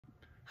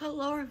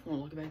Hello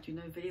everyone, welcome back to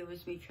another video.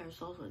 It's me, Trash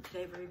Salsa, and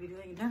today we're going to be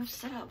doing Nerf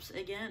setups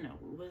again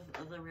with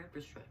the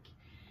Raptorstrike.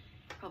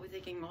 Probably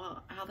thinking,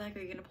 well, how the heck are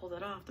you going to pull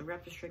that off? The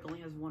Raptorstrike only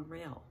has one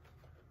rail.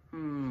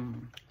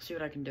 See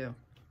what I can do.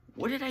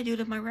 What did I do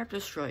to my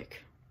Raptorstrike?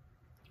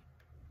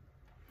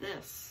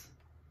 This.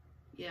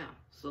 Yeah,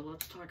 so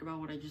let's talk about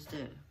what I just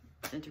did.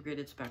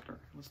 Integrated Spectre.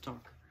 Let's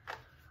talk.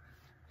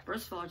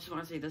 First of all, I just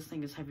want to say this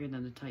thing is heavier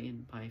than the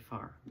Titan by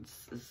far.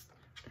 It's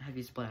the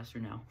heaviest blaster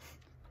now.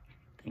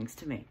 Thanks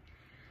to me.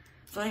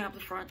 Starting up the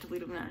front, we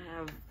do not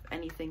have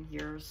anything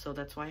here, so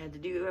that's why I had to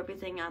do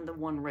everything on the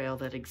one rail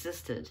that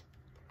existed.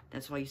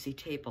 That's why you see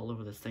tape all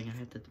over this thing. I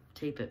had to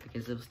tape it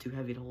because it was too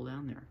heavy to hold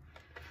down there.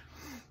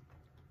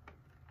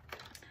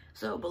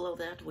 So below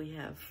that we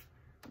have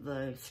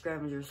the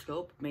scavenger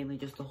scope, mainly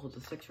just to hold the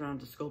 6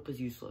 rounds. The scope is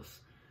useless.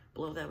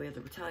 Below that we have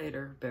the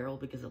retaliator barrel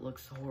because it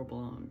looks horrible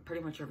on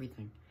pretty much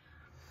everything.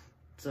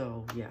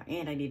 So yeah,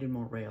 and I needed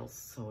more rails,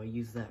 so I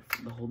used that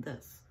to hold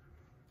this.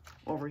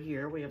 Over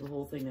here, we have the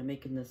whole thing that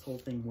making this whole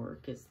thing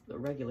work. It's the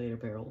regulator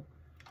barrel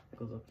that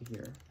goes up to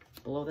here.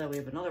 Below that, we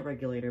have another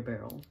regulator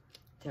barrel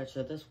attached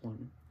to this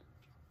one.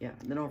 Yeah,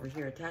 and then over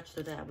here, attached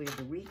to that, we have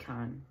the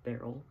recon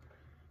barrel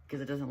because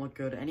it doesn't look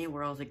good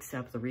anywhere else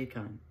except the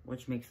recon,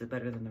 which makes it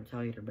better than the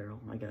retaliator barrel,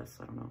 I guess.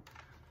 I don't know.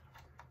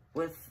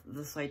 With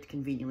the sight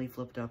conveniently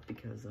flipped up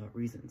because of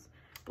reasons.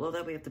 Below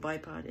that, we have the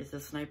bipod. It's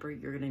a sniper.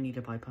 You're going to need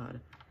a bipod.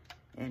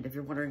 And if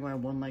you're wondering why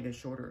one leg is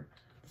shorter,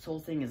 this whole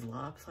thing is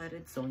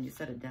lopsided, so when you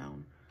set it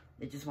down,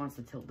 it just wants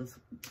to tilt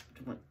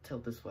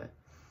this way.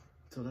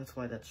 So that's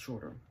why that's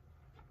shorter.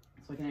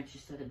 So I can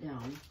actually set it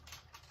down,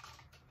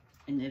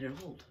 and it'll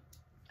hold.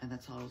 And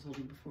that's how I was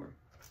holding before.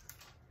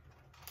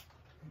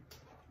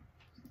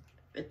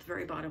 At the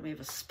very bottom, we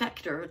have a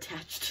Spectre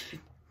attached.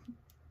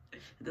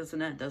 It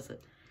doesn't end, does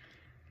it?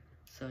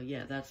 So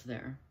yeah, that's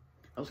there.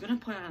 I was going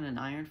to put on an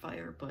iron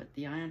fire, but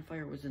the iron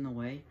fire was in the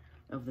way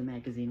of the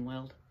magazine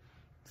weld.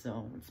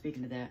 So,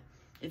 speaking of that,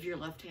 if you're a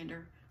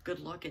left-hander, good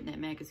luck getting that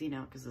magazine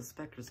out because the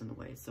Spectre's in the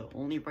way. So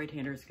only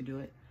right-handers can do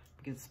it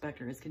because the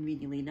Spectre is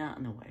conveniently not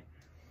in the way.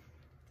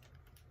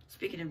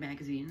 Speaking of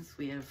magazines,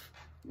 we have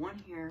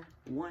one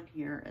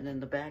here, and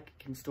then the back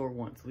can store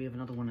one. So we have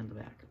another one in the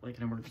back, like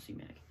an emergency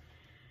mag.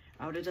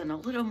 I would have done a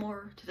little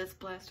more to this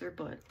blaster,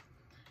 but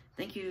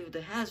thank you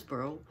to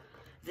Hasbro.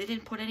 They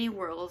didn't put any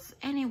rails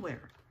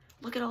anywhere.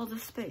 Look at all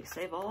this space.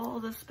 They have all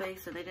this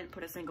space, and they didn't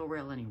put a single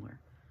rail anywhere.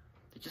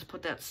 They just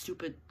put that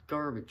stupid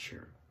garbage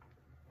here.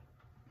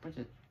 Bunch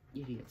of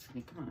idiots. I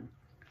mean, come on.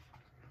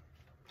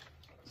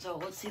 So,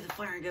 let's see the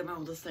firing gun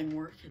how this thing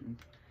work, and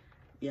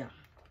yeah.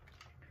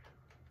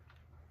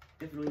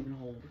 If it'll even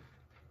hold.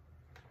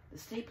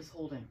 This tape is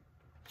holding.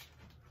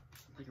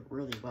 Like,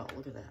 really well.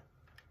 Look at that.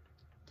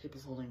 Tape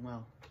is holding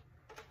well.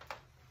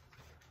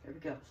 There we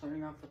go.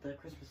 Starting off with the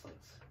Christmas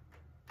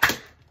lights.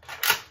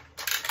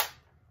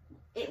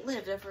 It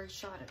lived after I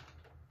shot it.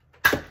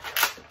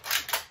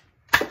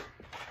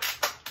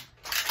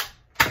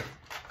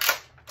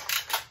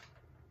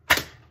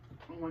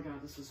 Oh my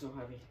god, this is so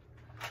heavy.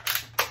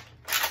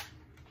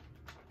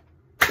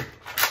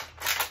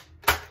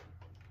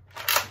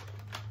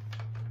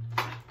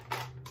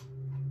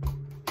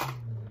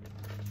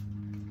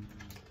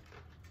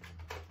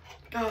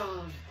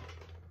 God.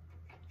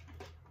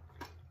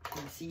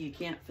 See, you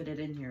can't fit it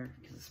in here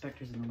because the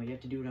Spectre's in the way. You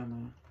have to do it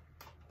on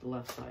the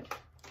left side.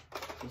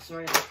 So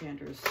sorry,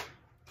 left-handers.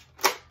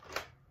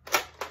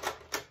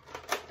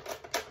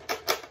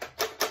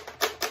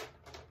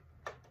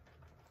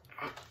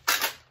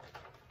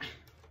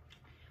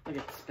 Look,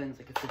 it spins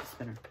like a fidget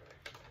spinner.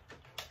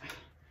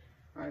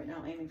 Alright,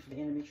 now aiming for the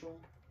enemy troll.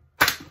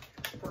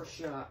 First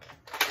shot.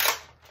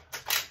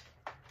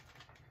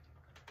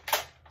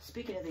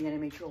 Speaking of the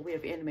enemy troll, we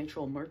have enemy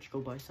troll merch. Go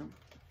buy some.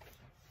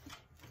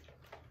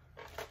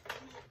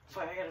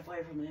 Sorry, I gotta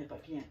fire from the hip. I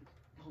can't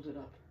hold it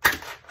up.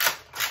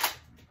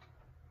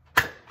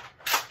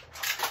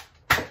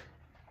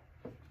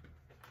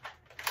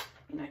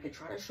 And I could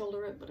try to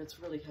shoulder it, but it's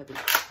really heavy.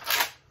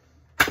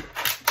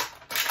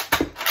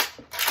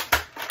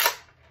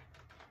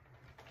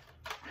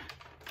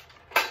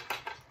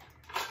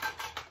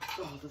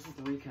 Oh, this is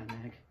the recon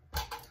mag.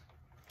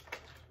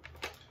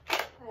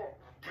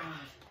 God.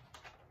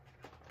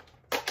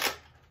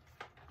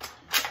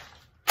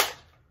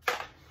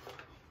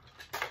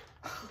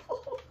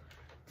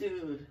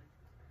 Dude,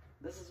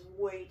 this is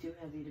way too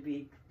heavy to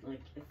be,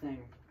 like, a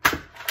thing.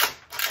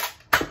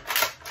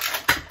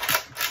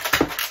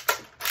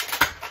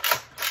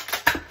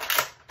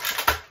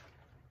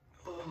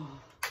 Oh.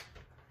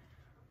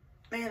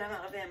 Man, I'm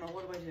out of ammo.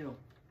 What do I do?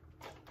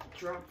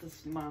 Drop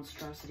this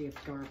monstrosity of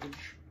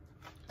garbage.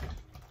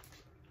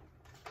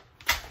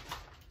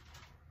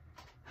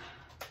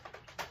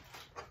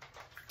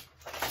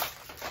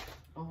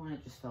 Oh, and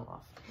it just fell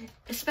off.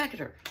 A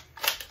Spectre.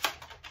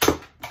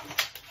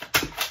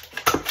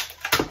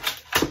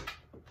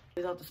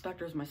 Without the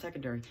Spectre is my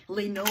secondary.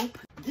 Nope.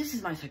 This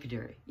is my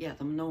secondary. Yeah,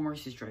 the No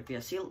Mercy Strike. Yeah,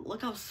 see,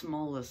 look how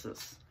small this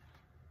is.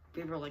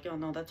 People are like, oh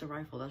no, that's a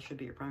rifle. That should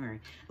be your primary.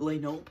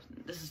 Nope.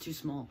 This is too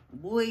small.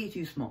 Way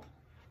too small.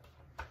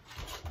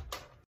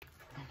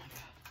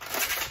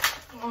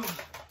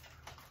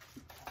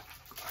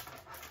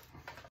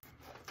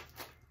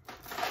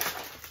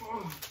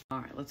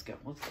 Alright, let's go.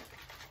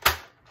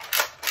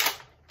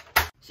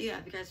 So yeah,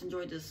 if you guys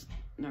enjoyed this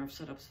Nerf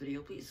setups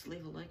video, please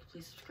leave a like,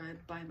 please subscribe,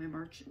 buy my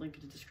merch, link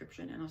in the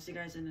description, and I'll see you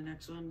guys in the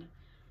next one.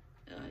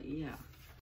 Yeah.